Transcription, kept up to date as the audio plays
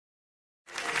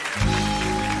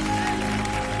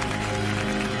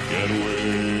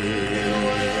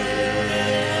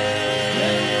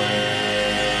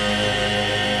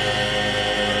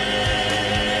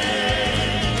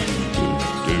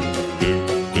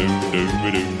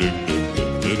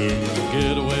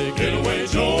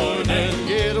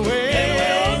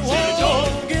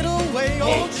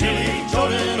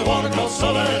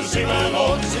See my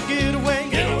Lord, so get away,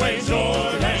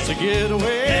 Jordan. So get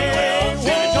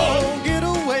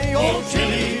away, old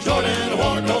Chilly Jordan. I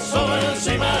wanna go somewhere and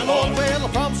see my Lord. Well, I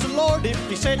promised the Lord if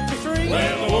He set me free.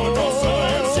 Well, I wanna go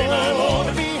somewhere and see my Lord.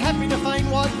 I'd be happy to find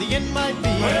what the end might be.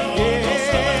 Well, I wanna go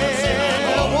somewhere and see my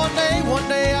Lord. One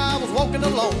day I was walking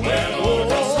alone. Well, I wanna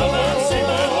go somewhere and see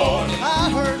my Lord. I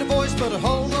heard a voice, but a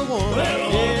whole no one. Well, I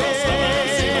wanna go somewhere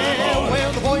and see my Lord.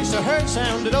 Well, the voice I heard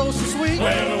sounded oh so sweet.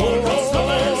 Well, I wanna go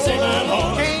somewhere and see my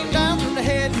Lord. Came down from the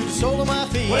head to the sole of my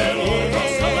feet. Well, I wanna go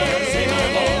somewhere and see my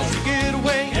Lord. So get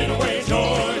away,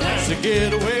 Jordan. So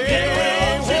get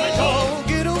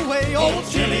away, old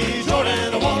Chilly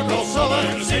Jordan. I wanna go somewhere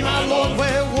and see my Lord.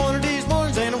 Well, one of these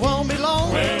mornings and it won't be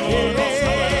long. Well, I wanna go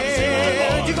somewhere and see my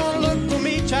Lord. You're gonna look for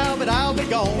me, child, but I'll be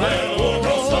gone. Well,